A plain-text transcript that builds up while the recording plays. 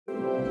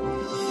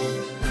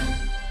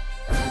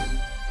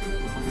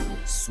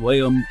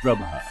Swayam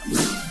Prabha.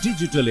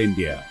 Digital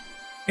India.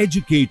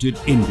 Educated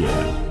India.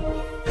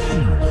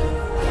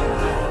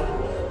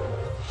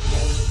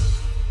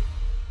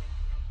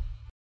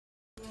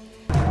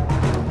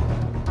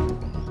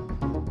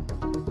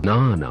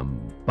 Jnanam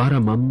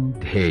paramam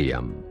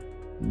dhyayam.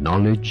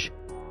 Knowledge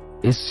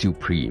is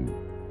supreme.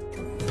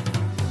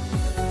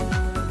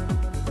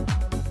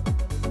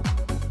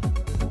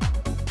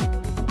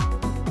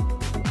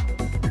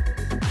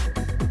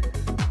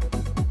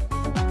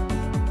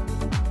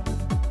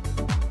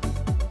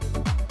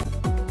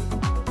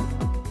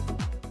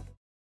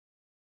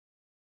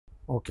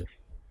 Okay.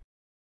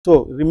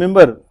 So,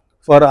 remember,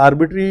 for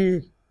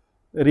arbitrary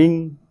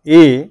ring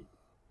A,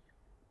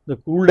 the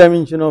cool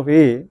dimension of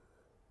A,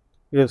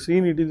 we have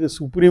seen it is the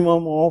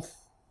supremum of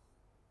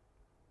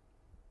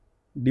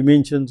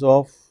dimensions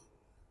of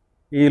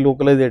A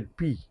localized at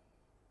P.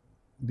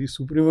 This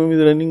supremum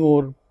is running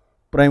over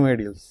prime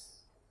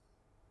ideals.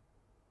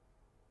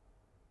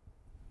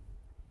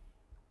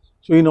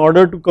 So, in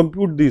order to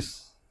compute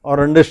this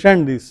or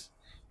understand this,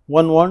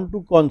 one want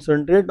to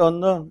concentrate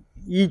on the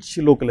each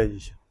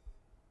localization.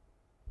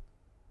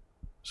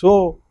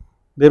 So,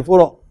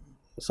 therefore,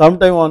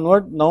 sometime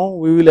onward now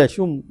we will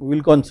assume we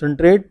will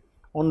concentrate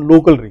on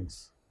local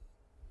rings.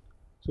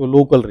 So,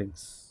 local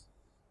rings.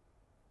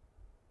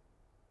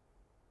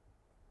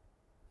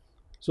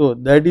 So,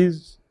 that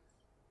is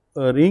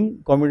a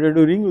ring,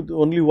 commutative ring with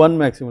only one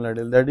maximal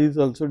ideal, that is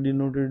also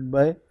denoted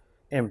by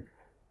M,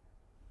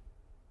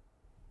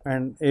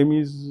 and M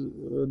is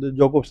the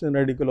Jacobson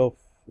radical of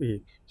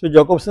A. So,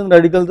 Jacobson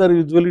radicals are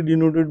usually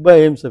denoted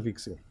by M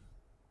suffix A,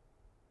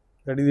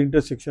 that is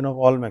intersection of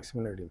all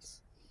maximal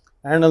ideals,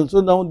 and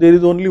also now there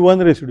is only one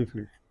residue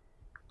field.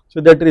 So,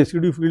 that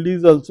residue field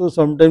is also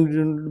sometimes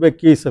denoted by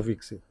K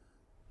suffix A.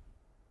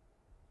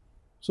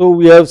 So,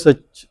 we have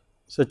such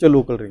a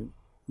local ring.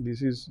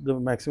 This is the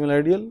maximal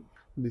ideal,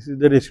 this is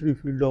the residue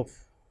field of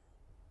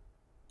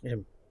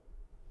M.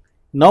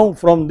 Now,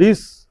 from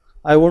this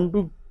I want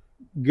to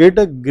get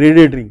a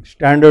graded ring,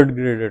 standard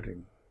graded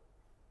ring,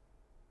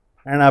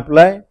 and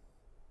apply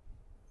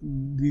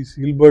this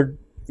Hilbert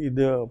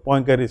the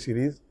Poincare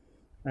series,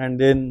 and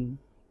then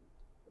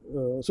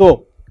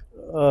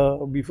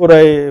before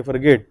I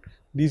forget,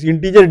 this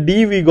integer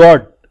d we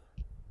got,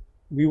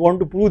 we want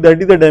to prove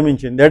that is the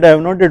dimension, that I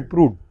have not yet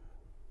proved.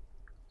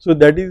 So,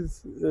 that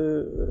is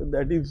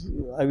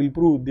I will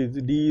prove this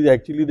d is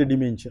actually the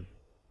dimension,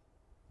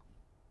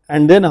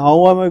 and then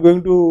how am I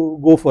going to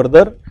go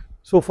further?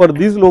 So, for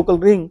this local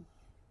ring,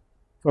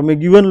 from a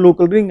given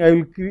local ring I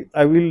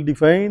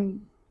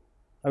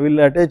will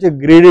attach a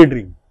graded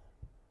ring,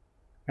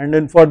 and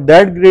then for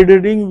that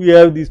graded ring we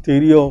have this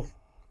theory of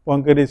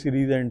Poincare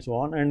series and so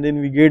on, and then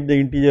we get the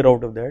integer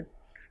out of that,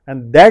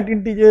 and that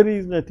integer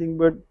is nothing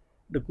but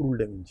the cool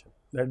dimension.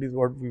 That is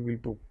what we will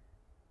prove.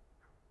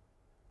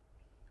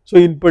 So,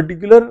 in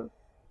particular,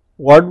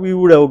 what we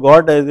would have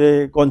got as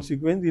a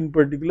consequence, in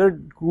particular,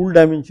 cool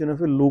dimension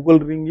of a local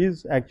ring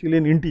is actually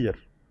an integer,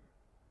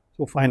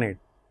 so finite.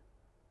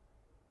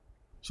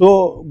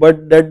 So,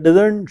 but that does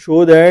not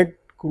show that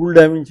cool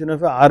dimension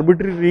of an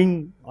arbitrary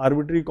ring,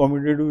 arbitrary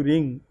commutative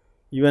ring,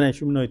 even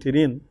assume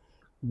Noetherian,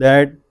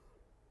 that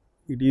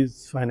it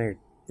is finite.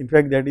 In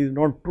fact, that is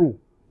not true.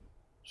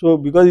 So,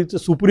 because it is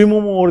a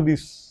supremum over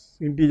these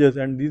integers,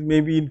 and these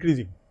may be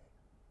increasing.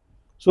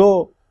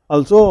 So,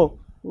 also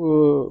I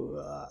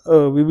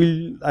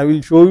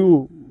will show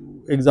you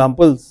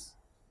examples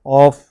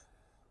of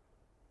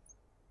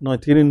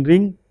Noetherian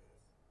ring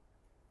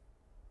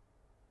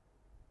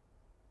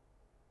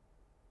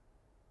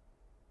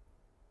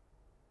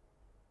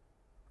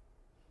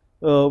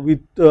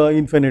with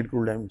infinite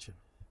cool dimension,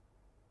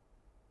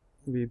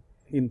 with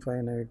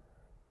infinite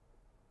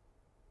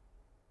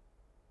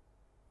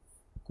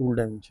cool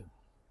dimension.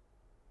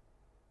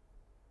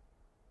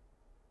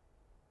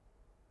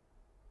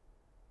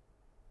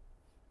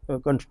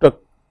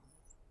 Construct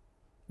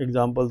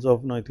examples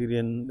of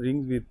Noetherian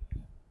rings with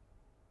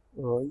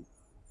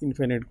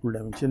infinite cool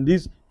dimension.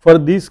 For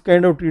this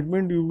kind of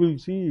treatment you will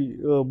see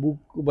a book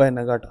by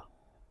Nagata,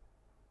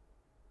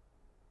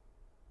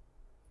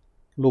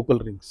 local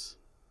rings.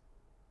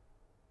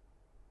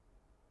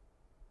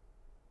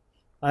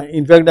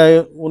 In fact,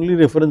 only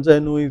reference I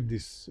know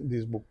is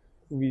this book.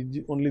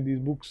 Only these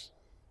books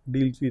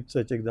deals with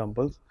such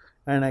examples,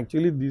 and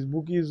actually this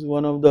book is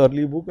one of the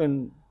early book,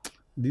 and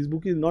this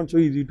book is not so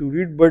easy to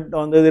read, but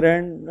on the other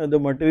hand the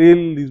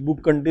material this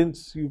book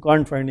contains you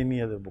can't find any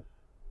other book.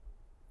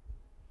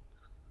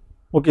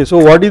 Okay, so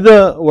what is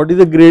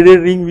the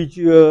graded ring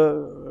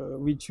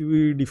which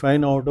we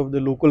define out of the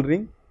local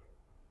ring?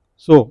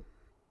 So,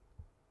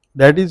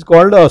 that is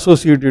called the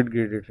associated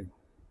graded ring.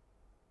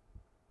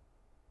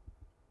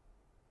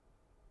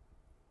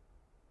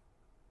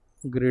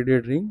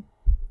 Graded ring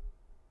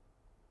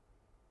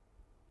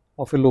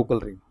of a local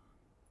ring.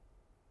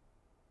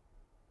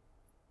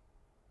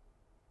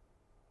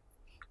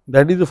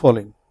 That is the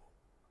following.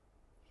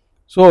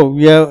 So,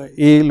 we have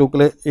A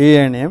local A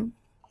and M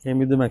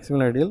is the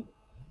maximal ideal.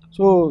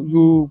 So,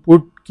 you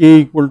put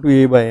K equal to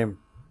A by M.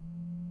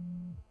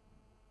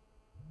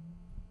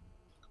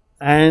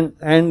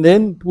 and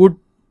then put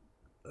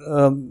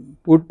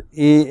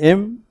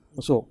am,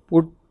 so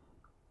put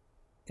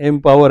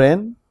m power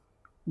n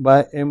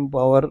by m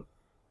power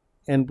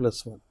n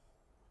plus 1.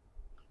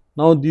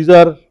 Now these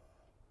are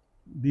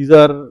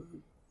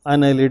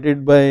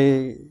annihilated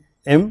by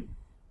m,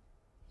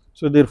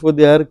 so therefore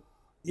they are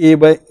a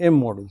by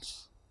m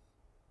modules.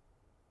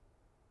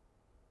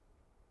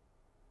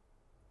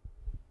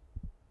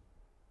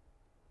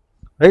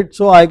 Right,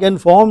 so I can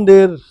form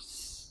their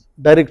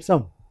direct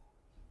sum.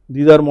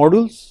 These are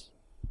modules,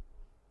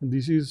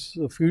 this is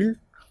a field.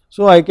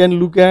 So I can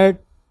look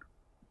at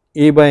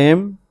a by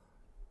m,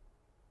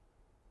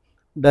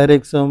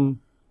 direct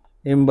sum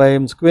m by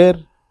m square,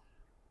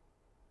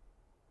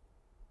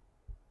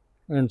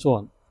 and so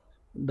on,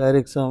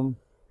 direct sum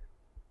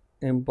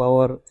m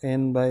power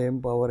n by m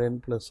power n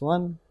plus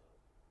 1,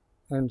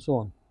 and so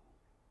on.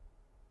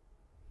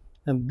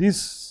 And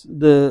this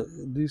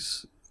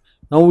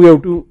now we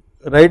have to,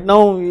 right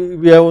now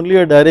we have only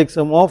a direct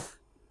sum of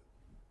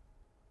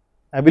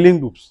abelian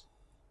groups.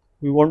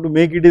 We want to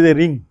make it as a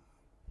ring.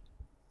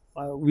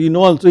 We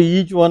know also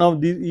each one of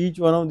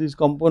these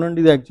component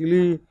is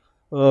actually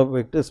a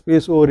vector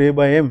space over a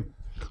by m.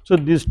 So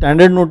this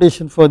standard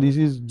notation for this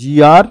is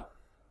gr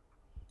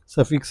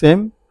suffix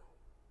m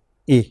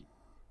a.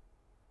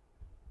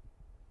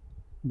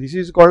 This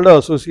is called the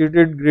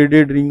associated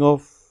graded ring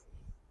of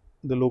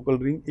the local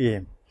ring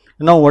AM.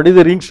 Now what is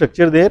the ring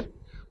structure there?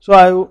 So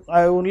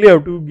I only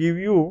have to give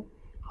you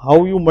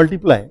how you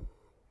multiply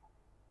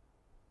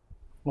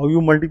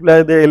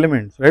the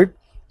elements, right.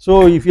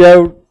 So if you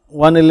have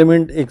one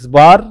element x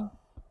bar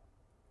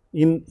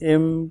in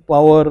m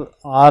power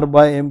r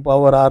by m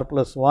power r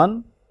plus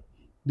 1,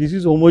 this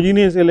is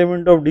homogeneous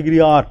element of degree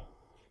r,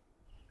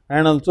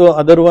 and also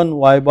other one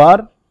y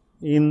bar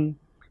in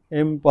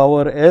m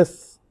power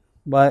s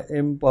by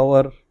m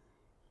power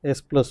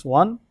s plus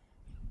 1,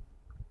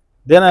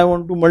 then I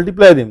want to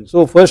multiply them.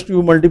 So first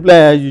you multiply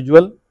as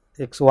usual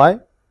x y.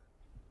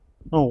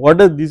 Now what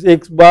does this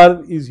x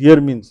bar is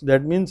here means?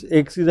 That means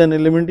x is an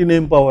element in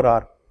m power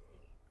r,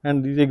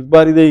 and this x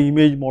bar is the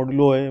image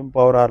modulo m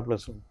power r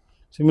plus 1.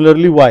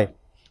 Similarly y.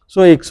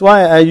 So x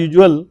y as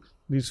usual,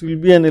 this will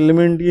be an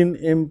element in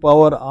m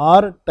power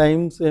r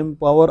times m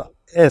power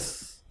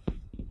s,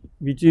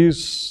 which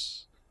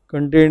is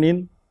contained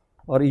in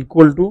or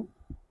equal to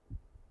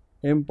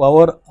m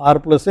power r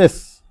plus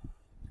s.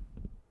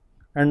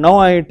 And now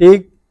I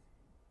take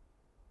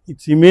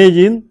its image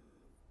in,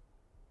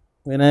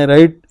 when I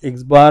write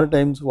x bar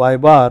times y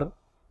bar,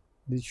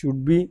 this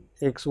should be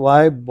x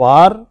y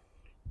bar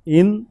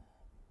in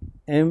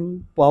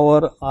m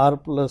power r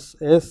plus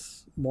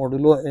s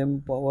modulo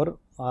m power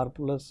r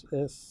plus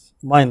s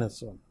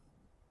minus 1,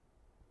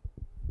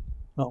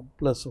 no,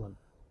 plus 1.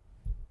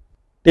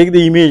 Take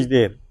the image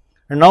there,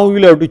 and now we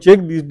will have to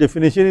check this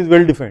definition is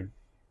well defined.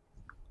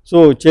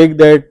 So check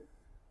that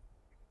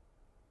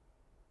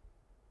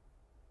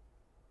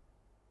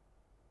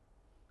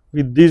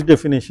with these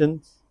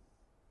definitions,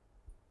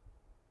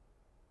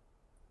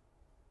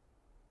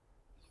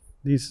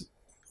 this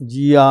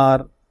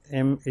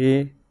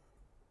GRMA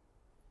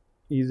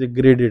is a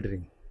graded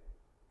ring.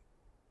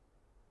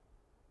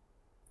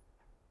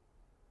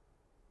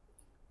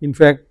 In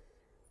fact,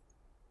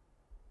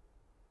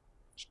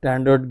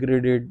 standard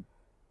graded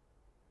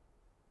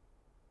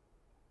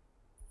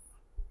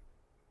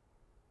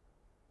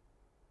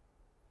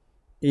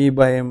A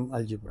by M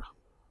algebra.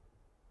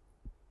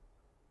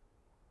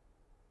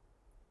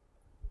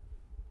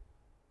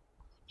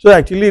 So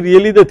actually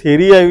really the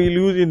theory I will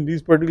use in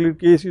this particular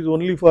case is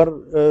only for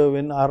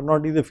when R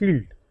naught is a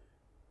field,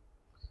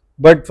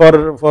 but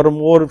for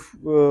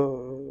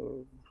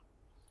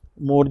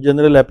more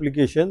general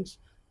applications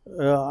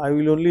I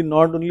will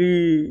not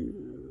only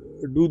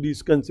do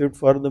this concept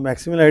for the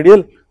maximal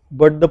ideal,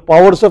 but the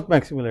powers of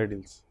maximal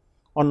ideals,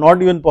 or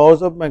not even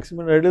powers of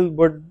maximal ideals,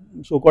 but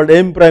so called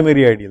M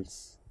primary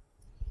ideals.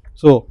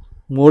 So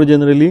more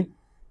generally,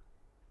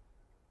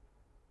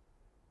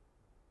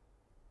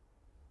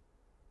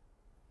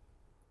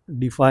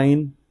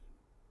 define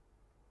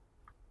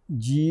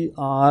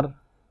GRQA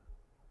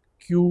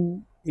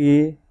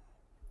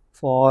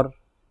for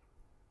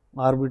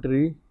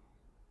arbitrary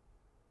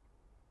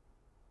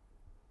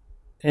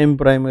M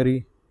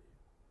primary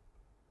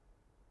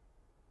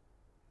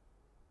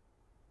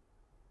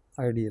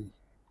ideal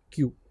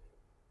Q,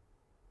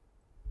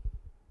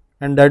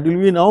 and that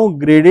will be now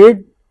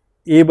graded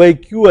A by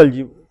Q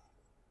algebra,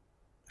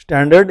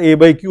 standard A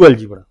by Q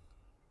algebra,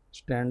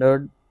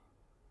 standard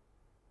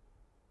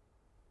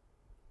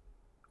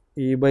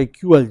A by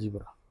Q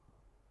algebra.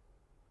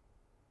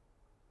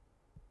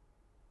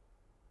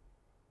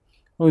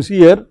 Now see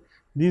here,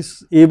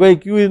 this A by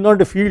Q is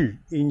not a field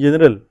in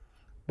general,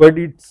 but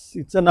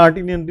it's an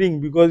Artinian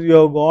ring because you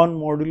have gone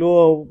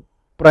modulo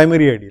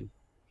primary ideal.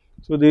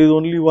 So there is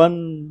only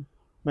one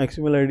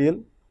maximal ideal,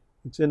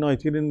 it's an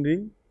Artinian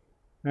ring,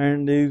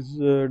 and there is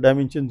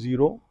dimension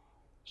 0.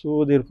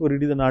 So therefore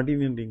it is an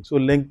Artinian ring. So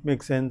length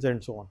makes sense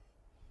and so on.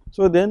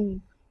 So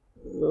then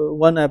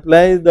one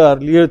applies the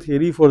earlier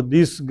theory for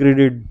this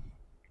graded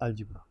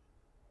algebra.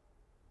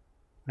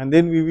 and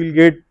then we will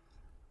get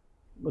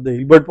the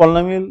Hilbert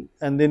polynomial,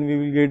 and then we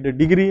will get the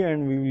degree,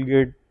 and we will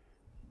get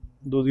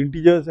those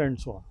integers and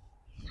so on.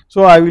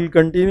 So, I will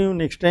continue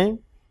next time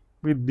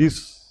with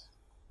this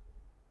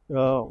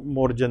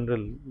more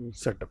general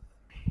setup,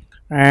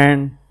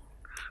 and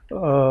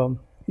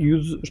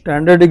use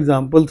standard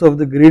examples of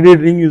the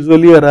graded ring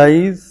usually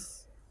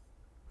arise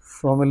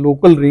from a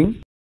local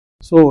ring.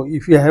 So,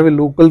 if you have a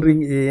local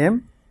ring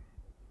AM,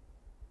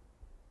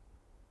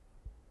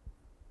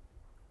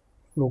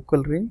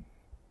 local ring,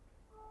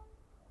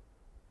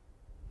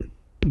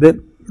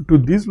 then to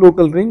this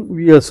local ring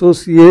we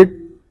associate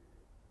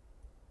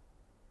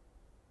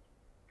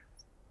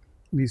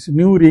this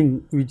new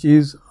ring, which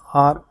is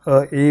R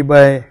A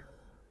by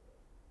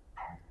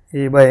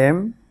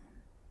M,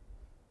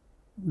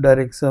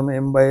 direct sum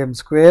M by M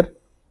square,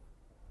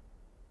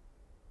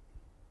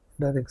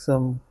 direct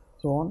sum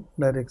so on,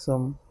 direct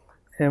sum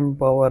M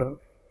power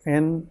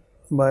N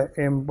by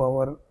M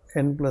power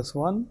N plus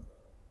 1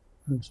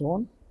 and so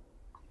on.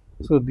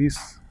 So,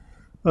 this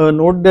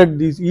note that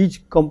this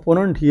each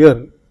component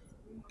here,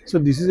 so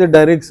this is a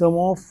direct sum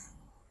of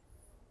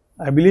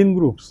abelian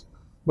groups,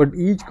 but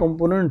each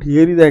component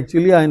here is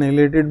actually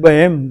annihilated by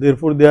M,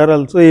 therefore, they are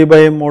also A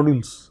by M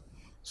modules.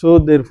 So,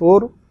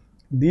 therefore,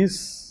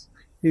 this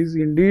is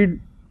indeed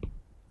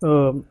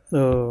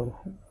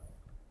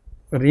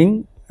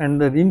ring, and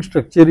the ring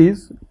structure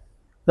is,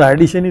 the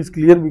addition is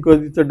clear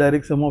because it is a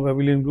direct sum of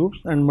abelian groups,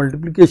 and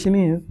multiplication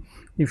is,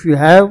 if you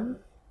have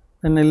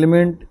an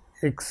element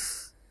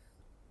x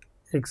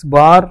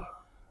bar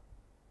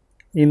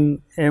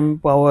in M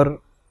power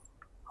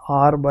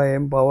R by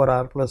M power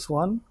R plus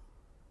 1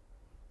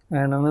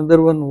 and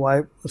another one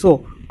y.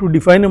 So, to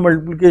define a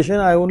multiplication,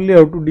 I only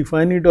have to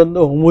define it on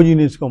the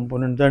homogeneous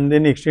components and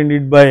then extend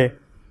it by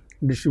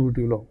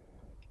distributive law.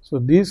 So,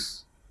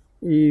 this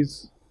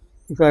is,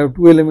 if I have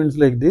two elements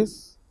like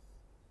this,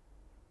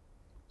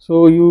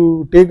 so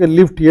you take a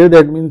lift here,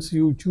 that means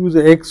you choose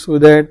x so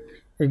that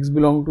x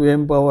belong to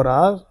M power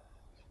R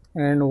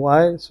and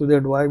y so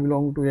that y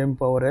belong to M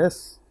power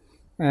S,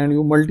 and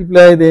you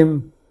multiply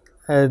them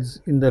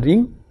as in the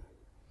ring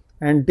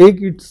and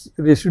take its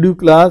residue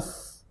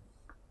class.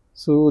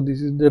 So,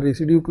 this is the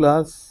residue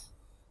class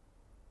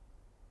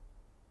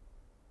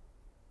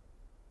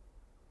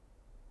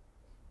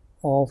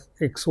of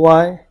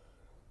xy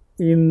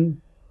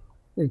in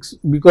x,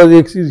 because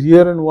x is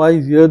here and y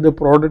is here, the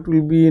product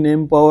will be in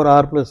M power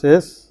R plus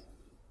S.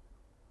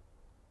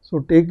 So,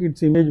 take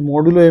its image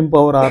modulo M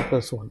power R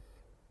plus 1,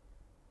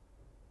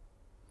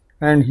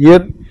 and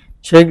here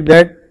check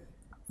that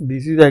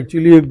this is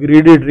actually a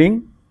graded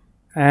ring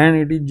and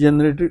it is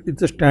generated, it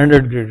is a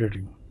standard graded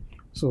ring.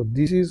 So,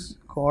 this is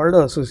called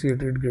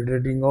associated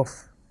graded ring of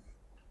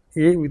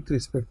A with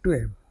respect to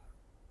M.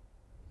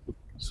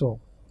 So,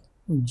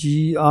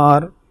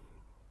 GRMA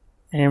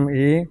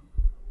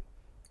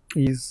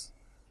is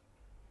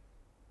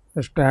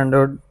a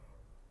standard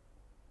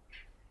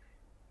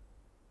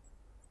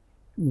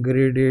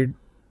graded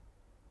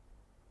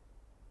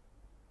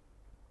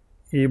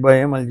A by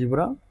M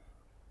algebra,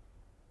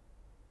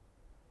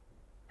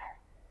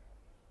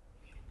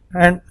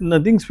 and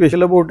nothing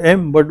special about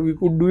M, but we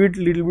could do it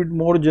little bit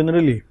more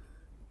generally.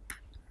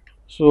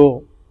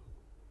 So,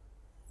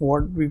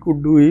 what we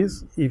could do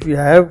is, if you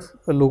have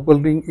a local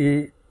ring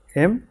A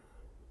M,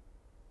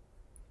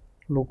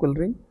 local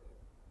ring,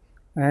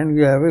 and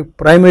we have a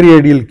primary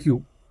ideal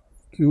Q,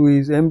 Q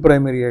is M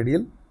primary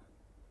ideal.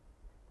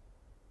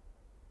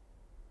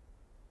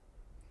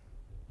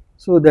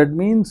 So, that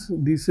means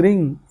this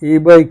ring A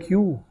by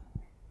Q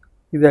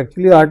is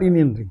actually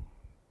Artinian ring.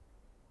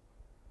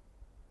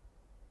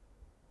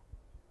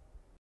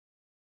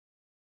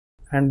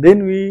 And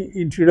then we,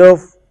 instead of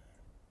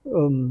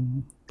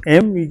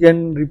M, we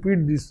can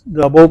repeat this,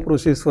 the above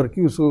process for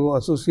Q. So,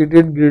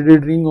 associated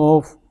graded ring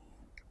of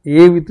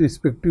A with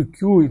respect to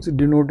Q is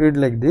denoted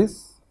like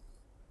this: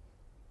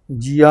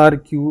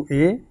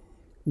 GRQA,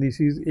 this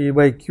is A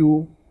by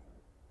Q,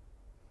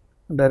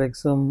 direct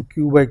sum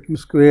Q by Q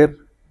square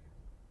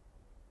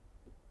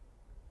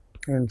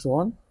and so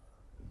on.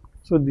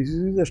 So, this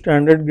is a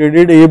standard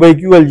graded A by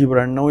Q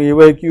algebra, and now A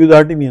by Q is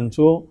Artinian.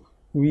 So,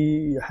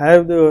 we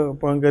have the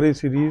Poincare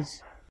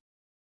series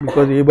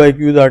because A by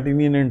Q is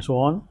Artinian and so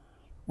on,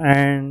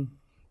 and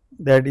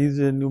that is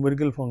a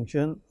numerical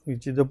function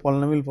which is a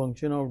polynomial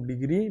function of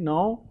degree.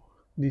 Now,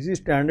 this is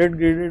standard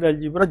graded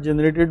algebra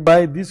generated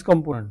by this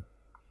component.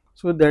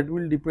 So, that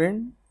will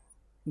depend,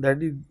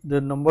 that is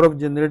the number of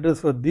generators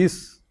for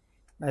this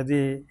as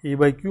a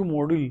by Q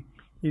module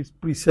is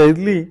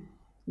precisely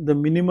the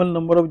minimal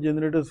number of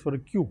generators for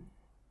Q.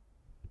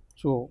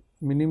 So,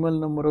 minimal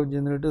number of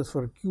generators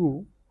for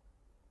Q,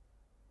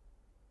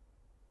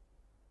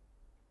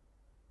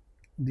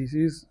 this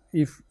is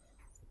if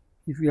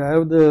you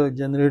have the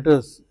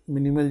generators,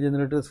 minimal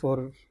generators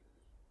for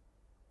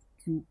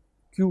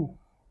Q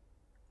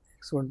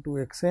x1 to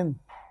xn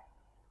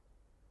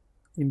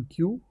in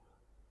Q,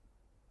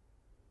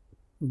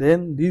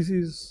 then this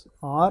is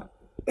R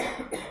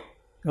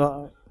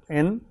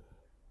n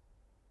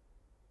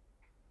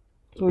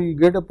So, you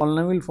get a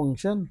polynomial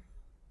function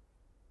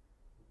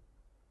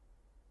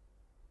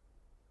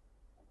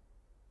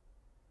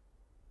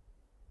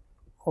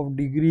of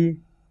degree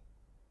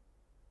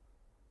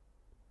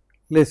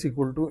less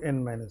equal to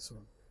n minus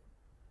 1.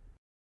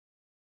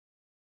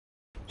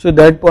 So,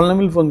 that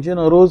polynomial function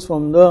arose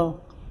from the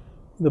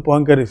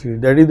Poincare series,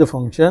 that is the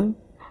function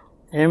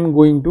m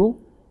going to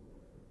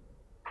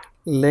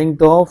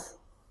length of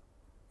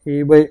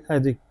a by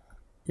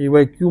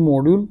q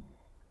module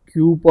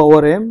q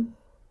power m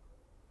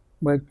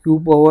by q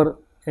power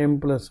m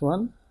plus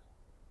 1,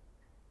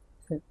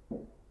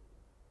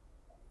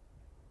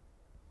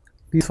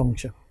 this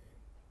function.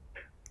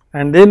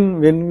 And then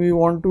when we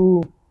want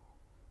to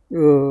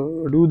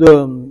do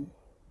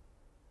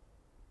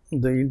the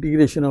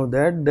integration of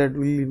that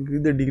will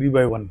increase the degree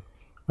by 1.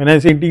 When I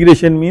say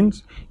integration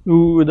means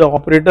the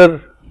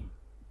operator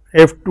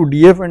f to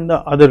df and the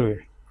other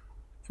way,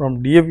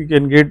 from df you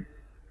can get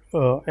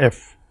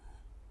f.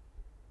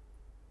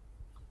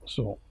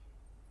 So,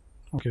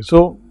 okay,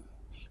 so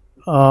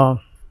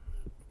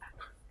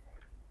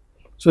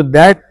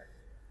that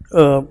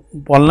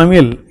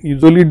polynomial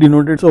usually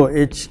denoted, so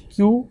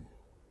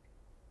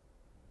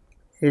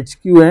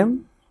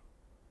HQM,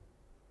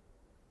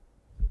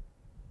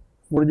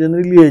 more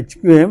generally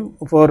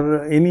HQM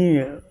for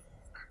any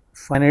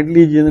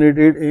finitely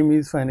generated, M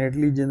is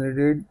finitely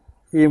generated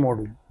A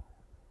module,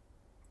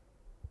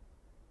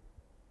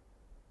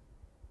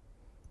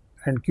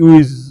 and Q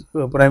is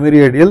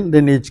primary ideal,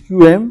 then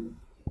HQM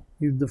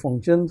is the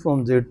function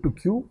from Z to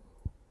Q,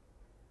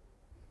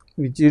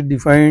 which is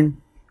defined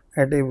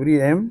at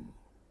every M.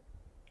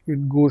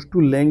 It goes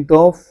to length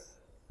of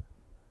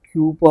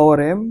Q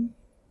power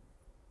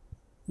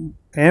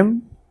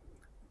M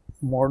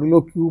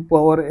modulo Q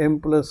power M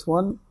plus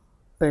 1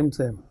 times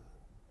M,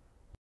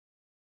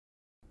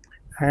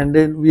 and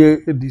then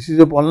this is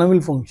a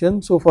polynomial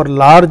function. So, for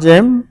large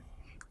M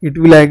it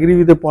will agree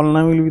with a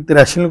polynomial with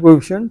rational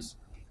coefficients,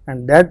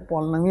 and that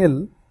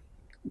polynomial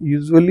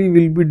usually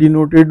will be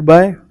denoted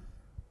by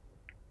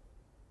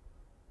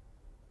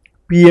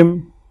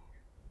PM,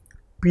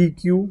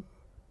 PQ,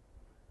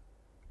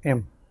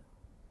 M.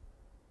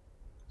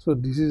 So,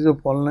 this is a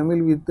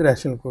polynomial with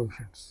rational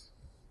coefficients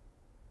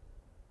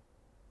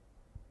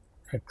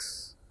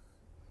x,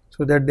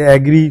 so that they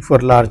agree for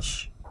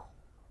large.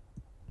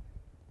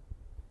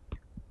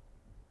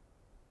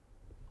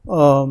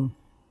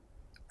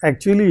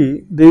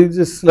 Actually, there is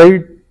a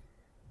slight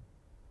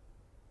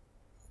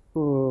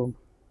a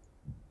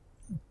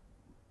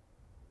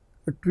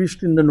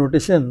twist in the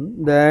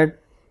notation, that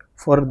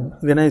for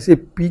when I say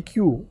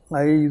PQ,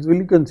 I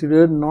usually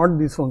consider not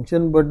this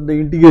function but the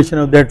integration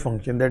of that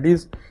function, that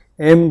is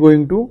M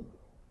going to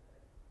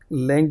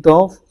length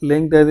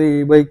as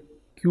a by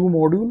Q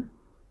module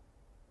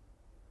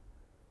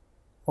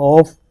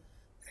of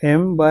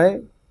M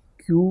by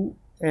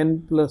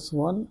Qn plus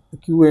 1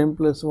 Qm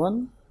plus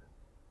 1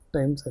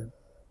 times M.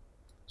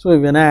 So,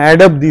 when I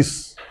add up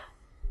this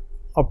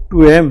up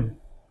to M,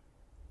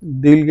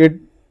 they will get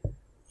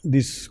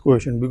this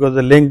quotient because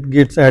the length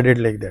gets added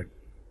like that.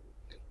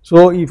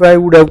 So, if I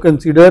would have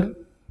considered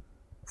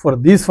for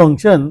this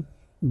function,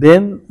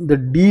 then the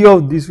d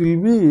of this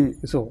will be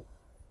so.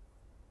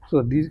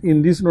 So, this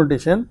in this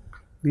notation,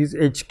 this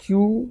HQ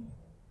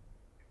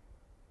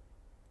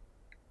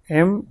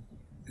M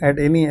at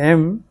any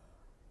M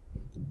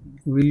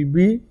will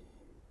be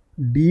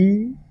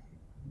d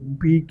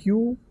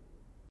PQ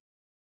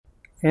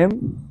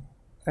M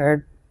at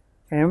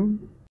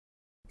M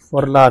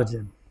for large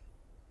M.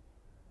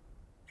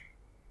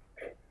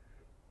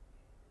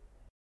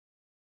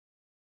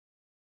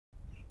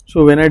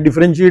 So, when I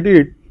differentiate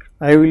it,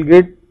 I will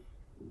get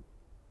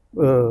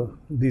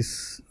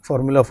this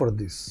formula for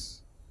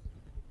this.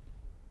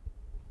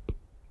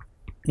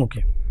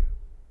 Okay.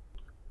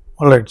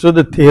 All right. So,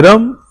 the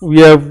theorem we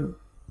have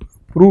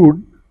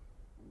proved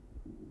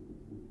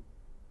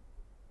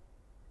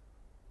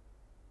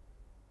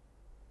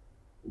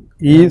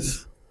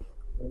is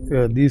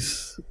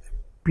this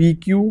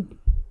PQ,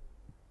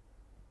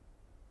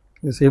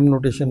 the same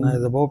notation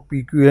as above,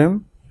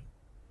 PQM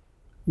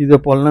is a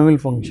polynomial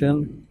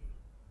function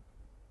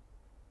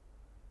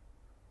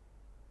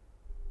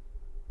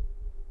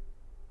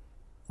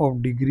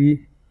of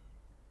degree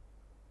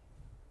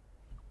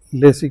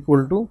less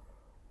equal to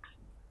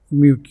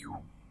mu q,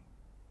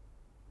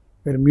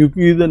 where mu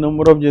q is the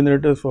number of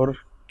generators for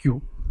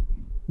q.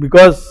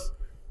 Because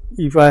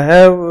if I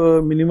have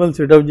a minimal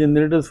set of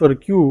generators for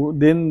q,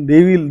 then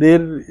they will their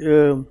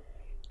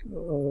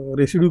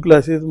residue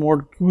classes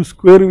mod q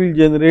square will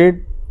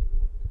generate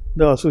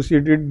the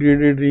associated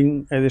graded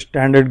ring as a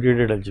standard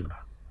graded algebra.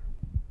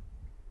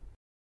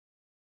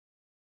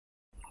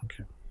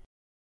 Okay.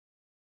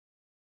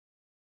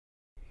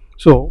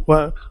 So,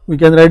 we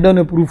can write down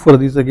a proof for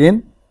this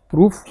again.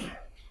 Proof.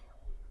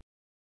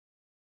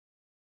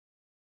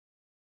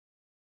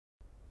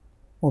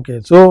 Okay.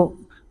 So,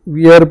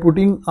 we are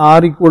putting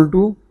R equal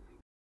to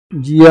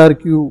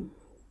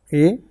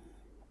GRQA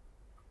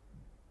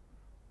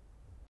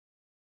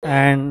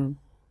and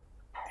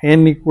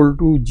N equal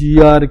to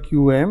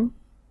GRQM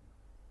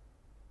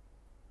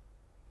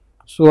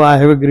So, I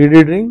have a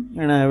graded ring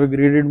and I have a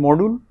graded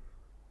module,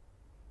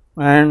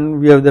 and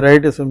we have the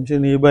right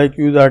assumption A by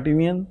Q is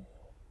Artinian.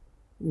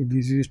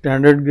 This is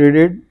standard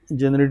graded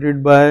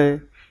generated by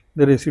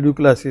the residue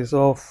classes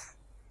of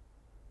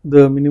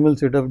the minimal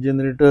set of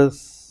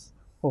generators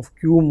of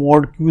Q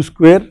mod Q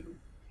square.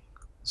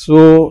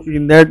 So,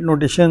 in that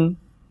notation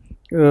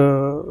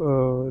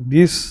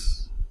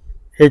this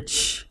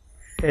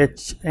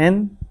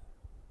Hn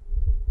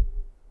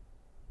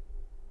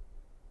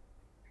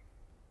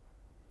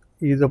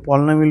is a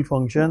polynomial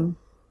function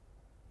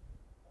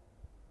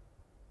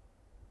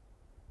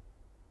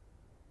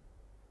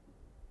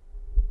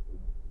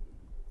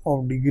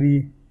of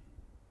degree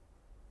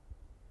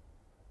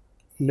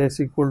less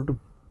equal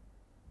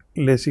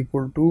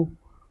to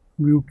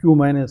mu q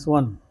minus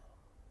 1,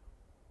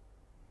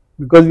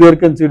 because we are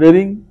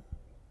considering,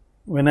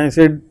 when I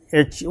said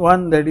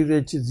H1, that is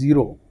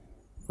H0.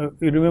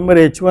 You remember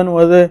H1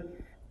 was a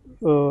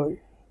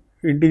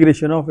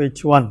integration of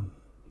H1.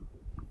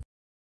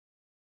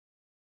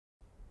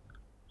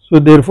 So,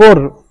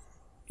 therefore,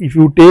 if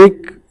you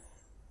take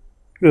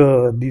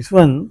this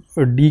one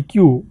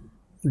dq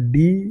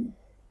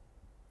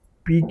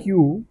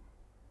dpq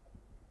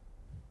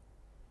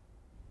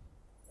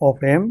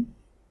of m,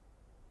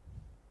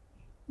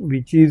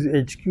 which is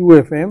HQ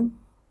of m,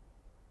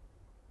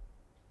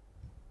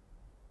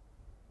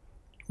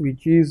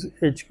 which is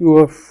HQ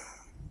of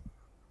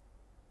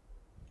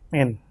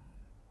n.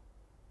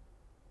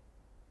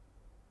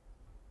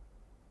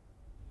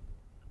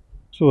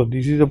 So,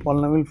 this is a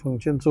polynomial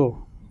function.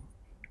 So,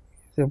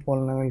 it is a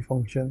polynomial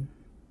function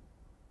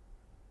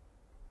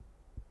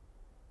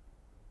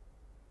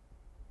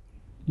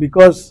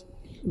because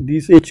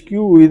this HQ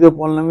is a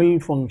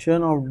polynomial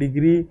function of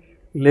degree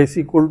less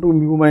equal to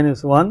mu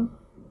minus 1.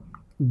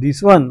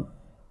 This one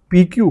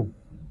PQ,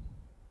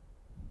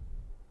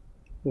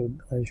 so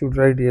I should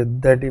write here,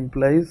 that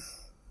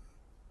implies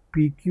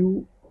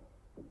PQ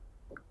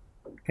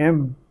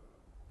m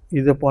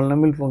is a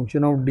polynomial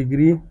function of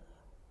degree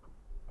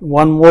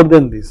 1 more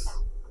than this,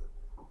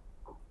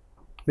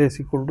 less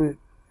equal to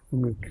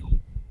mu q.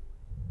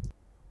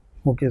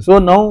 Okay, so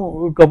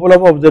now a couple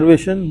of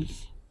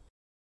observations,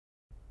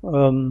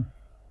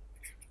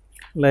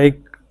 like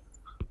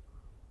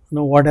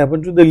now what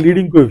happens to the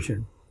leading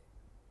coefficient.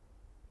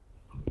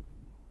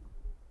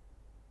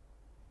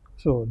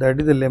 So, that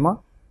is the lemma.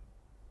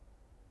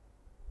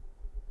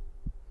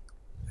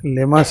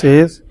 Lemma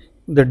says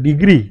the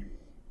degree,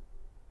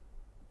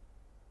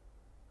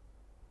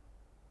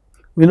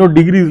 we know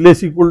degree is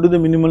less equal to the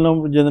minimal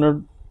number of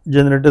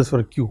generators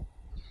for Q.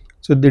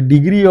 So, the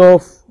degree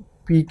of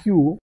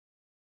PQ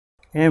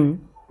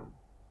m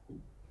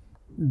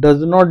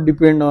does not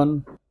depend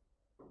on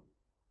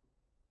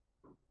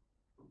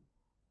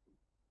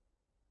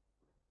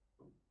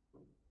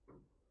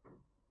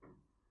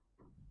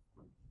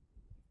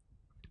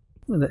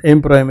the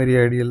m primary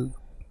ideal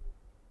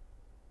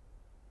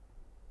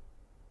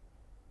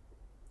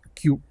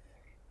Q.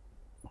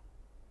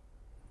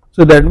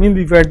 So, that means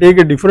if I take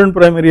a different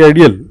primary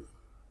ideal,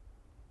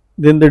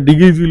 then the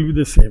degrees will be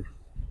the same.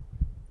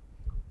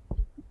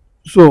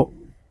 So,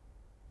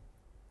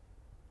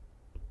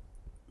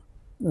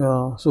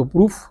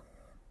 proof,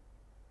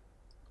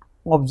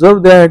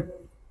 observe that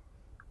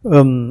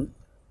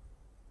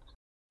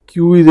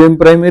Q is m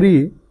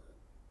primary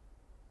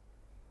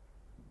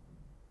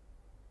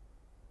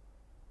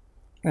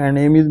and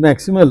m is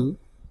maximal.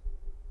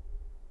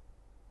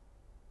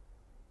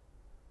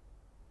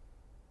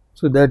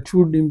 So, that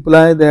should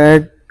imply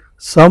that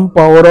some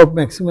power of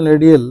maximal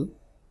ideal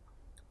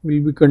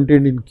will be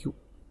contained in Q.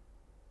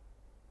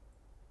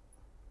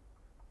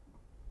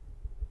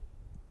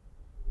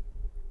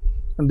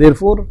 And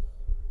therefore,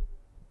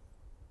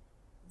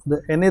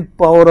 the nth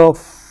power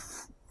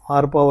of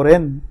r power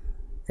n,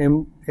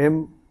 m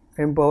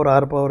power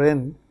r power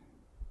n,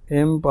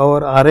 m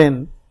power r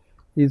n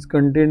is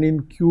contained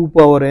in Q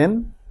power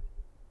n.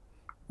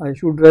 I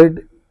should write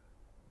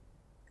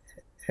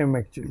m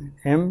actually,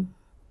 m,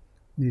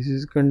 this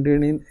is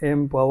contained in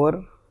m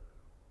power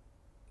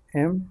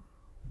m,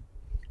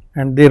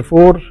 and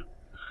therefore,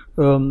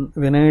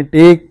 when I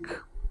take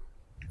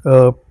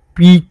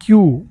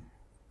PQ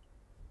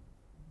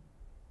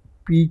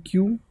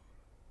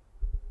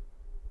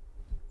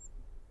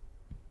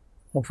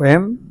of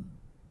m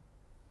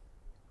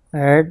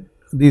at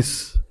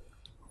this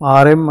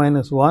Rm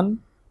minus 1,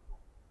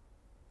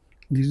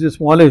 this is the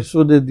smallest.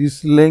 So,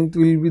 this length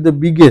will be the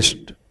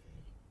biggest,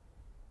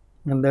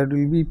 and that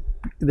will be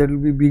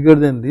bigger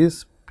than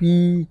this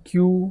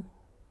PQ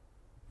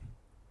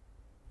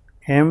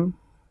m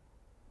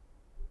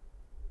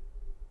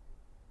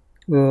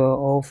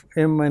of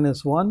m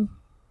minus 1,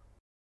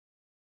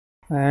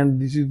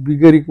 and this is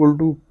bigger equal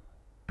to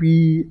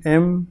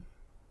Pm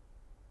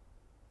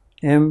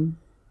m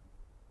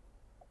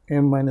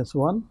minus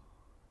 1.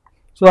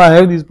 So, I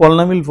have these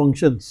polynomial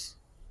functions,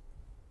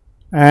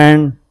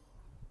 and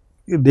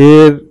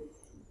there,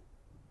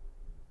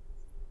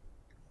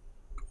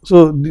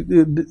 so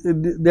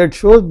that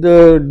shows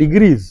the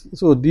degrees.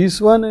 So,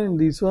 this one and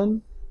this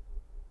one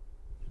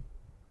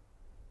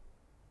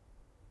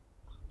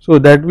So,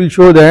 that will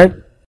show that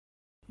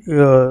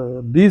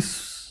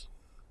this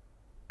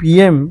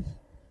PM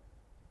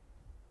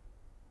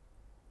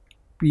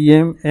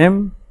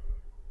M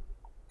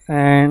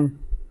and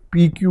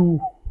PQ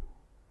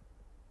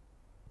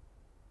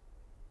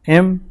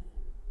M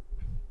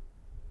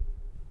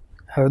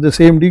have the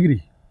same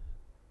degree.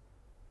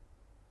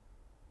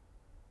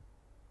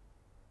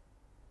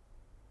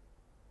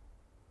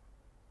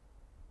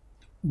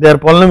 They are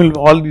polynomial,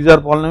 all these are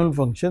polynomial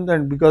functions,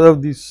 and because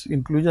of this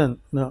inclusion,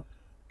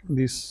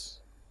 this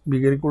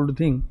bigger equal to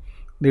thing,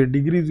 their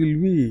degrees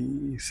will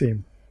be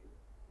same.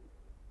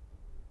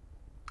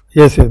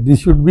 Yes, yes, this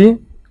should be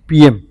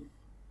PM.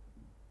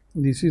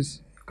 This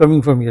is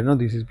coming from here, no,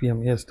 this is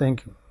PM. Yes,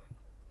 thank you.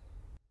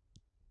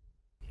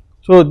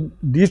 So,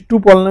 these two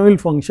polynomial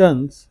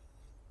functions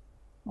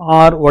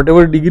are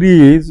whatever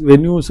degree is,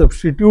 when you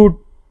substitute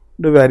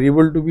the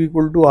variable to be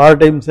equal to r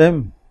times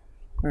m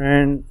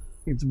and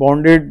it is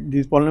bounded,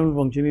 this polynomial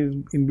function is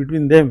in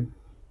between them,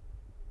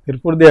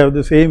 therefore, they have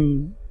the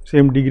same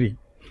degree.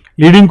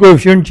 Leading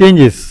coefficient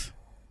changes.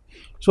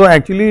 So,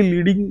 actually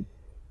leading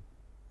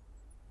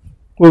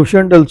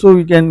coefficient also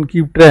we can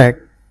keep track.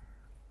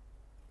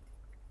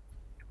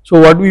 So,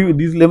 what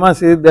this lemma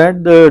says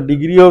that the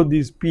degree of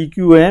this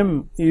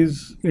PQM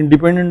is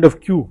independent of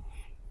Q.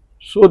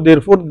 So,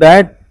 therefore,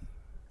 that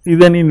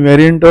is an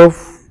invariant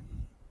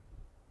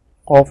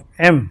of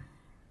M.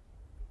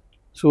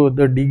 So,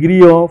 the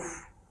degree of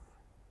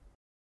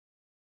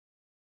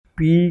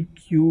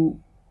PQM,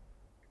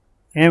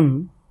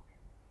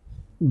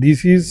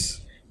 this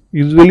is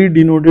usually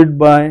denoted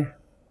by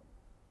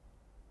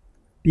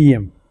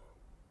TM.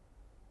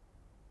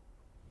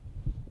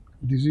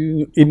 This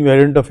is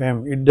invariant of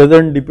M, it does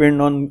not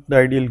depend on the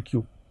ideal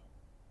Q.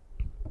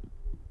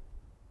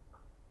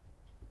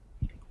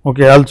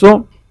 Okay,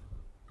 also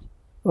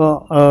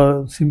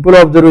a simple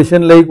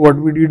observation like what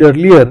we did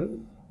earlier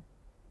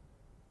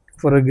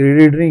for a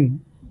graded ring,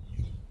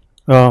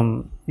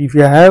 if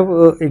you have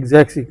an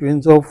exact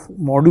sequence of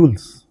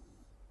modules,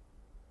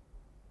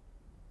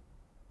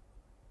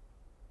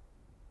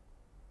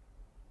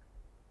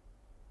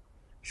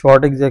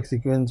 short exact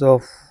sequence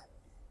of,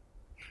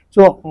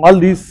 so all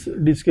this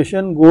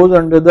discussion goes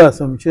under the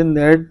assumption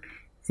that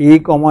A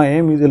comma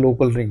M is a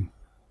local ring,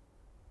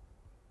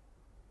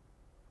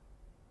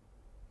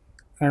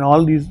 and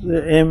all these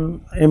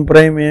M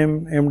prime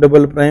M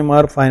double prime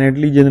are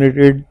finitely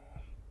generated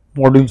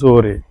modules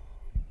over A.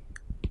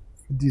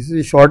 This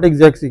is a short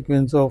exact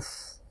sequence of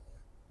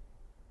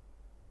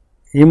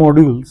A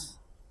modules,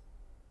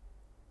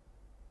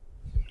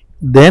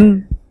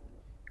 then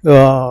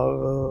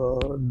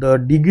the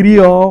degree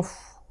of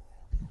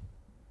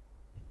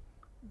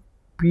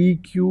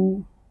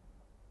PQ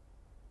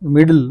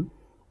middle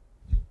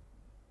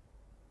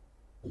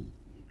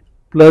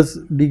plus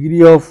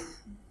degree of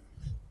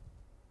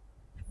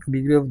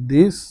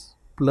this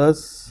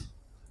plus,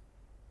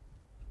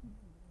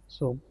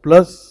 so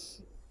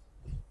plus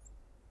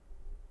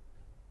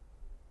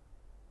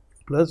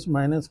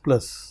minus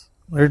plus,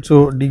 right.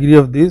 So, degree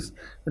of this,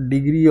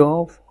 degree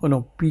of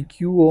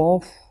PQ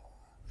of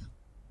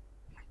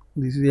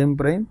this is M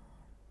prime,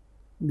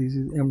 this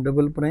is M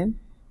double prime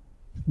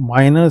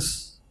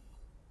minus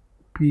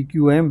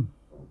PQM,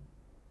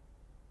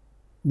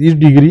 this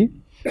degree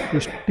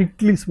is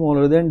strictly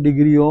smaller than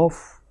degree of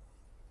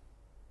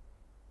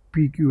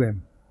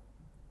PQM.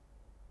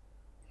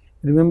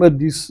 Remember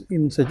this,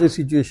 in such a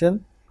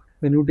situation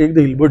when you take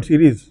the Hilbert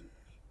series,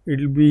 it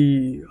will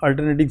be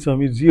alternating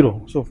sum is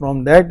 0. So,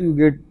 from that you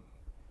get,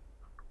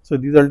 so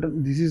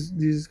this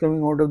is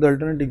coming out of the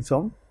alternating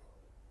sum,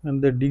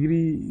 and the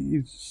degree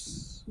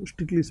is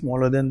strictly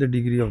smaller than the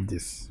degree of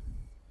this.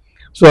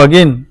 So,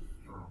 again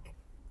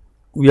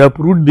we have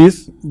proved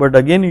this, but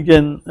again you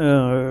can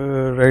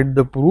write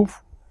the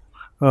proof.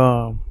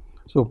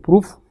 So,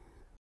 proof,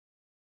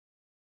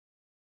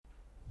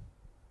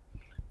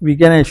 we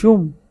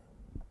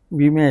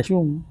may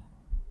assume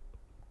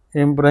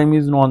M prime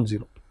is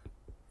non-zero,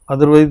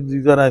 otherwise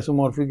these are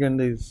isomorphic and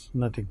there is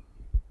nothing,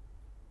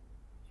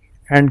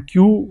 and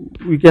Q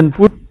we can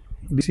put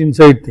this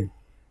inside thing,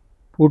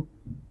 put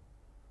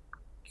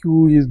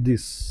Q is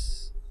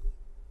this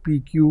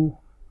PQ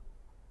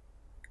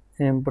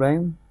M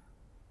prime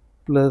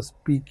plus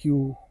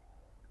PQ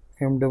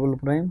M double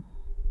prime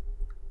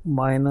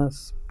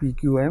minus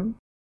PQM.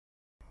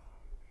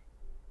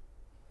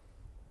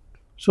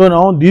 So,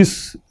 now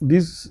this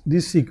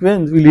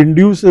sequence will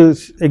induce a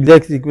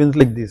exact sequence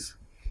like this.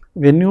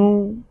 When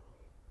you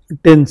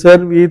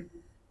tensor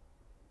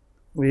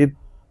with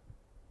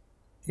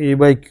A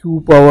by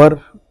Q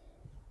power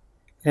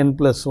n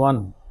plus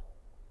 1,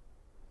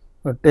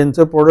 a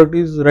tensor product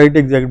is right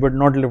exact but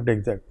not left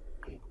exact.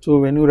 So,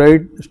 when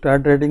you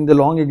start writing the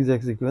long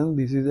exact sequence,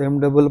 this is M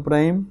double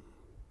prime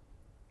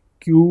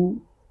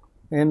Q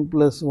n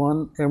plus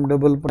 1 M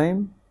double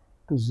prime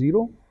to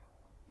 0,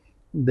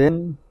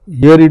 then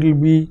here it will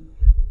be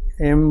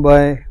M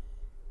by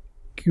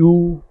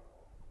Q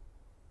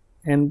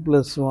n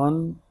plus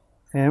 1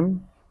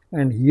 M,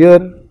 and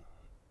here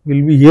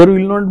will be here,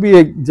 will not be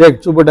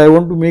exact. So, but I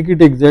want to make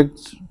it exact.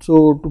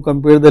 So, to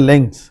compare the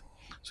lengths.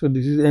 So,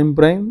 this is m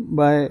prime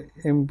by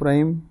m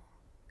prime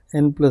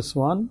n plus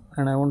 1,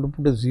 and I want to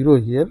put a 0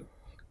 here,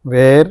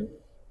 where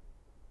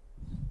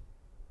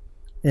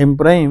m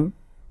prime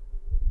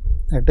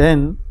at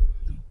n,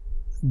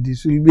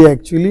 this will be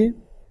actually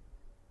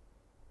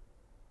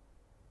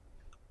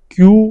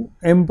q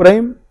m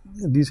prime,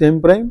 this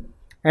m prime,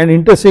 and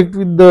intersect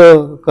with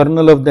the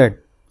kernel of that.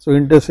 So,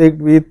 intersect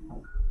with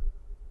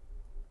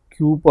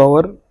q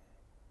power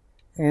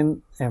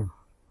n m.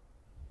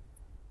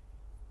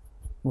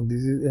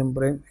 This is m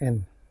prime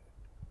n.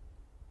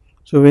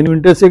 So, when you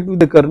intersect with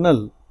the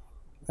kernel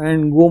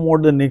and go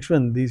mod the next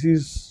one, this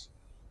is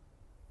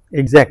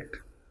exact.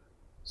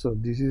 So,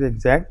 this is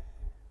exact,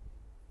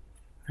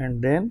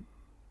 and then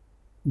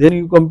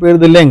you compare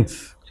the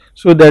lengths.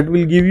 So, that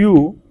will give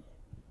you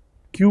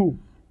q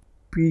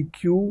p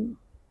q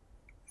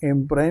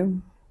m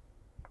prime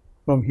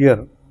from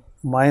here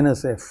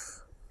minus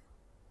f,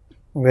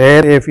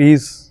 where f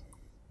is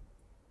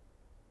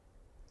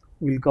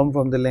will come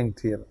from the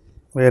length here,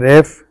 where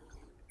f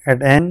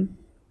at n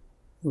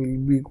will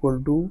be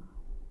equal to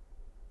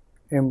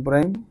m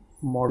prime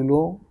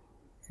modulo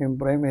m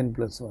prime n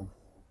plus 1.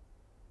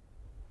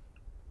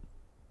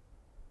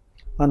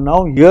 And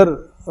now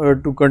here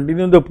to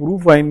continue the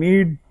proof, I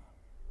need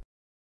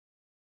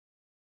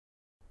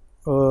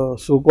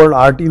so called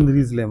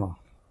Artin-Ries lemma.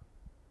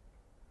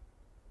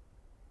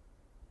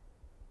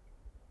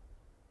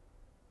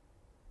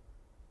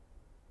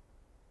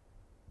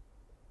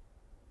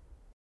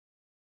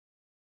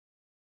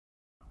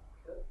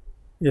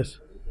 Yes.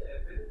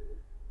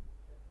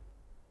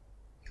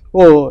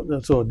 Oh,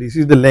 so this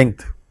is the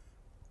length.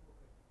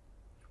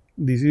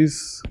 This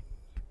is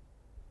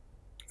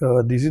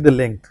the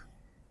length.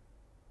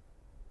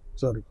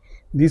 Sorry,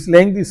 this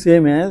length is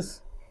same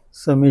as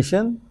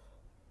summation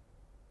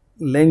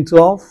length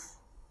of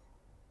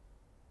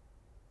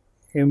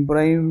m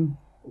prime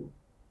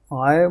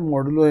I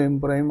modulo m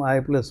prime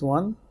I plus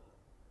 1,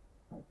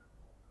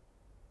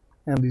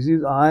 and this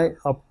is I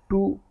up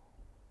to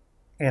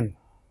n.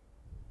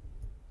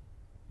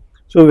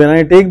 So, when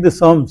I take the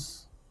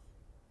sums,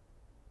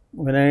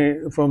 when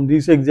I from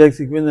this exact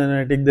sequence, and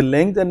I take the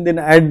length and then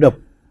add up.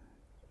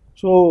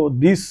 So,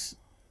 this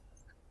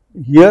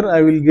here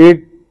I will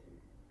get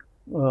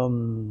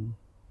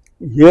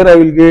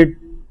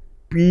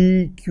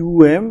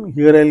PQM,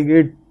 here I will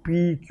get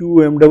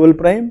PQM double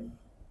prime,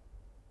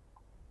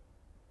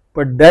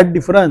 but that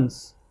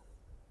difference,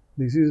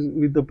 this is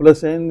with the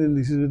plus sign and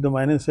this is with the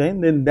minus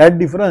sign, then that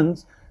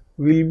difference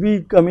will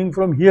be coming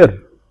from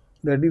here,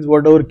 that is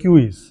what our Q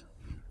is,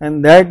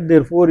 and that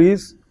therefore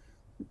is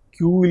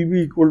Q will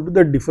be equal to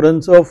the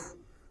difference of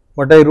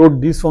what I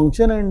wrote this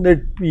function and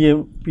that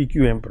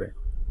PQM prime.